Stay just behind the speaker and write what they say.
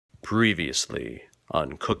Previously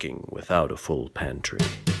on Cooking Without a Full Pantry.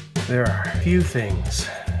 There are few things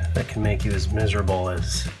that can make you as miserable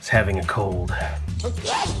as having a cold.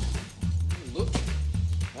 Look,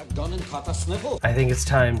 I've gone and caught a sniffle. I think it's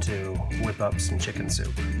time to whip up some chicken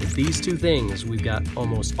soup. With these two things, we've got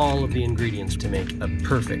almost all of the ingredients to make a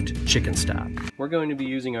perfect chicken stock. We're going to be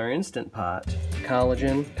using our Instant Pot.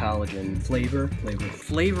 Collagen, flavor,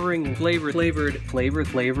 flavoring, flavored, flavor,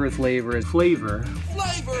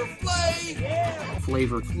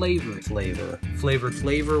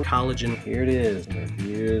 collagen. Here it is, our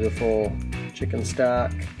beautiful chicken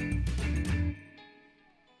stock.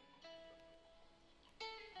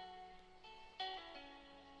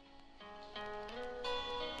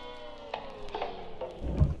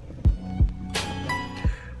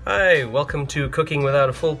 Hi, welcome to Cooking Without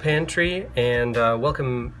a Full Pantry, and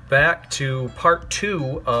welcome back to part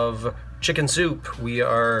 2 of chicken soup. We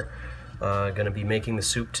are going to be making the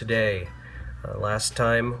soup today. Last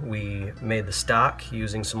time we made the stock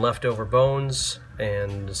using some leftover bones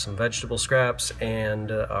and some vegetable scraps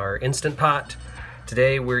and our Instant Pot.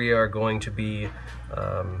 Today we are going to be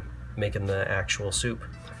making the actual soup.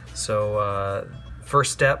 So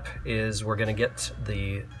first step is we're going to get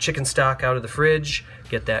the chicken stock out of the fridge,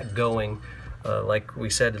 get that going. Like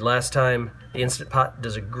we said last time, the Instant Pot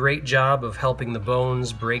does a great job of helping the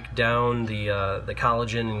bones break down the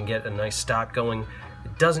collagen and get a nice stock going.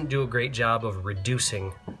 It doesn't do a great job of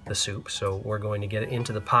reducing the soup, so we're going to get it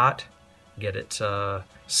into the pot, get it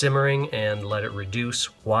simmering, and let it reduce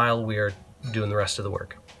while we are doing the rest of the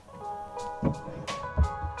work.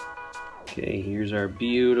 Okay, here's our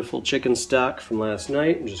beautiful chicken stock from last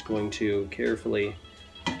night. I'm just going to carefully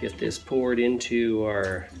get this poured into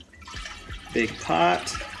our big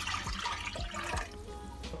pot.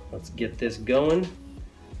 Let's get this going.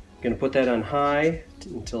 I'm going to put that on high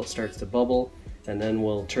until it starts to bubble, and then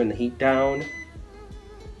we'll turn the heat down,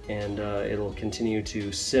 and it'll continue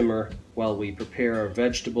to simmer while we prepare our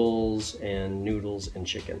vegetables and noodles and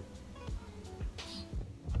chicken.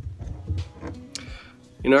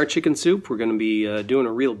 In our chicken soup, we're going to be doing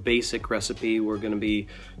a real basic recipe. We're going to be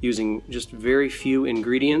using just very few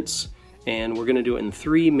ingredients, and we're going to do it in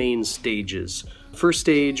 3 main stages. First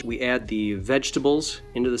stage, we add the vegetables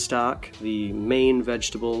into the stock, the main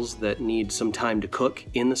vegetables that need some time to cook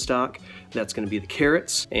in the stock. That's going to be the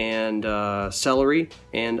carrots and celery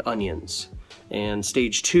and onions. And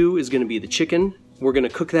stage 2 is going to be the chicken. We're going to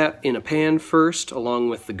cook that in a pan first along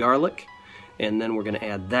with the garlic, and then we're going to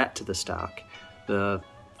add that to the stock. The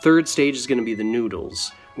third stage is going to be the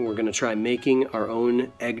noodles. We're going to try making our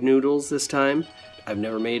own egg noodles this time. I've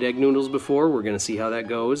never made egg noodles before. We're going to see how that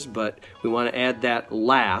goes, but we want to add that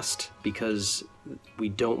last because we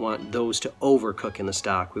don't want those to overcook in the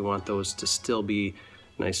stock. We want those to still be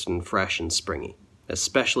nice and fresh and springy,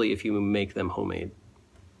 especially if you make them homemade.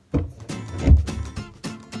 So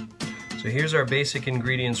here's our basic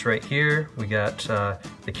ingredients right here. We got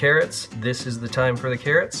the carrots. This is the time for the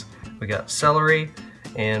carrots. We got celery,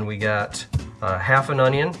 and we got half an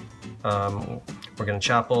onion. We're going to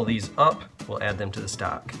chop all these up. We'll add them to the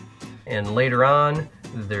stock. And later on,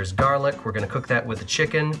 there's garlic. We're going to cook that with the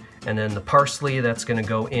chicken, and then the parsley, that's going to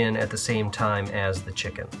go in at the same time as the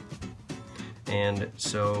chicken. And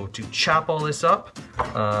so to chop all this up,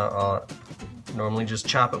 I'll normally just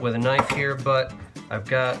chop it with a knife here, but I've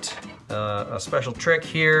got a special trick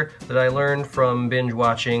here that I learned from binge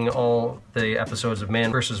watching all the episodes of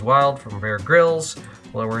Man vs. Wild from Bear Grylls.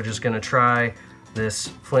 Well, we're just going to try this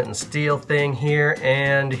flint and steel thing here,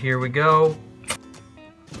 and here we go.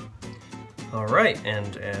 Alright,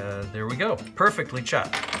 and there we go. Perfectly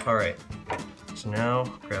chopped. Alright, so now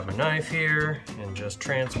grab a knife here and just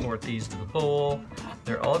transport these to the bowl.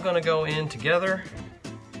 They're all going to go in together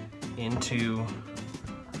into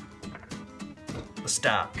the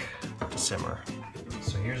stock to simmer.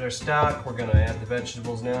 So here's our stock. We're going to add the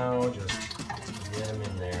vegetables now. Just get them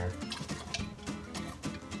in there.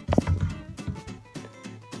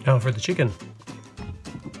 Now for the chicken.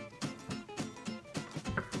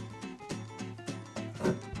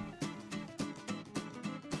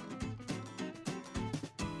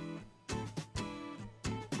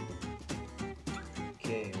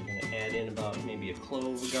 Okay, we're going to add in about maybe a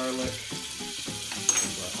clove of garlic,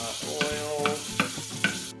 some hot oil.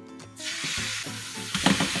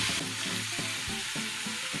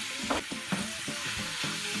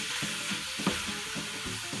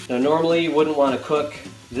 Now normally you wouldn't want to cook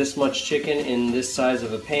this much chicken in this size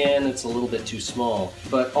of a pan. It's a little bit too small.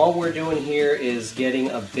 But all we're doing here is getting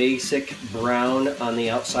a basic brown on the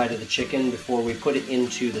outside of the chicken before we put it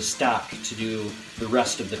into the stock to do the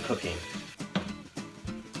rest of the cooking.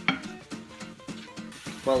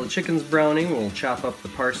 While the chicken's browning, we'll chop up the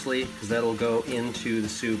parsley because that'll go into the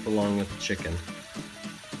soup along with the chicken.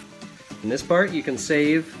 And this part you can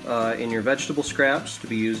save in your vegetable scraps to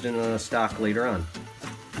be used in a stock later on.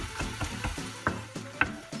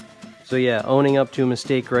 So yeah, owning up to a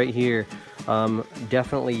mistake right here.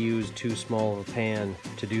 Definitely use too small of a pan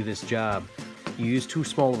to do this job. You use too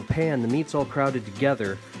small of a pan, the meat's all crowded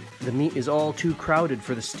together. The meat is all too crowded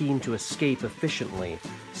for the steam to escape efficiently.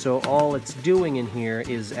 So all it's doing in here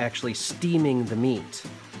is actually steaming the meat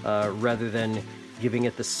rather than giving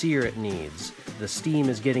it the sear it needs. The steam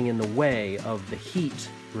is getting in the way of the heat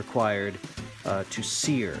required to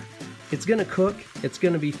sear. It's gonna cook, it's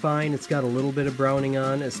gonna be fine, it's got a little bit of browning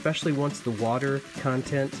on, especially once the water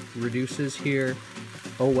content reduces here.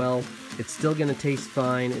 Oh well, it's still gonna taste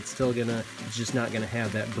fine, it's just not gonna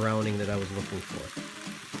have that browning that I was looking for.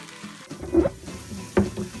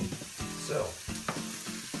 So,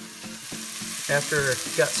 after it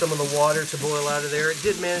got some of the water to boil out of there, it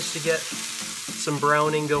did manage to get some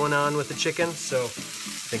browning going on with the chicken, so I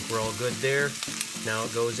think we're all good there. Now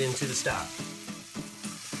it goes into the stock.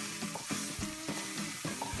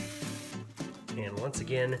 And once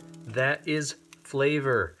again, that is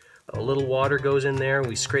flavor. A little water goes in there,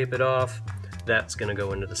 we scrape it off. That's gonna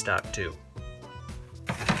go into the stock too.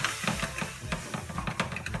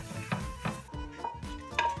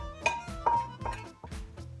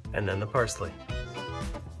 And then the parsley.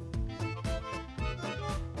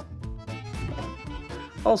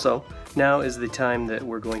 Also, now is the time that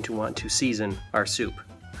we're going to want to season our soup.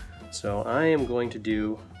 So I am going to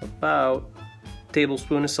do about a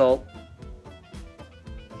tablespoon of salt.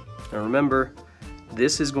 Now remember,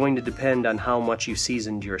 this is going to depend on how much you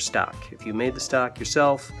seasoned your stock. If you made the stock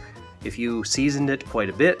yourself, if you seasoned it quite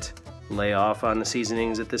a bit, lay off on the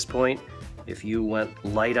seasonings at this point. If you went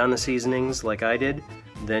light on the seasonings like I did,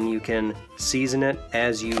 then you can season it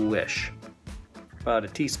as you wish. About a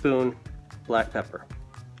teaspoon black pepper.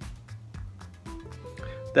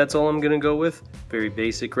 That's all I'm gonna go with. Very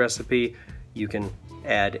basic recipe. You can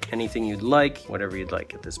add anything you'd like, whatever you'd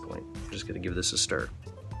like at this point. I'm just gonna give this a stir.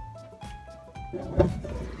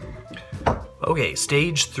 Okay,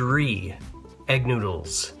 stage 3, egg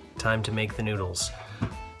noodles. Time to make the noodles.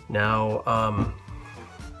 Now,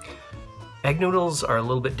 egg noodles are a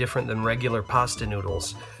little bit different than regular pasta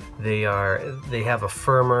noodles. They have a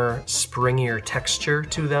firmer, springier texture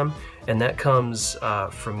to them, and that comes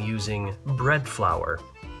from using bread flour.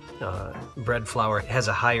 Bread flour has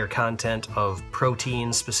a higher content of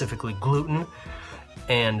protein, specifically gluten,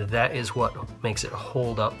 and that is what makes it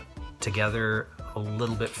hold up together a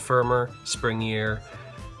little bit firmer, springier.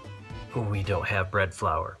 We don't have bread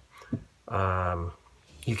flour.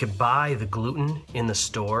 You can buy the gluten in the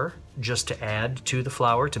store just to add to the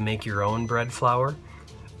flour to make your own bread flour,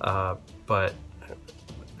 but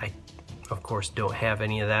I, of course, don't have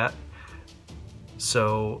any of that.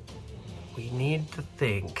 So we need to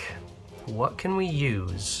think, what can we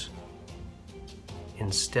use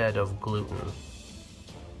instead of gluten?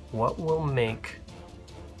 What will make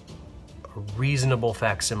a reasonable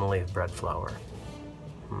facsimile of bread flour?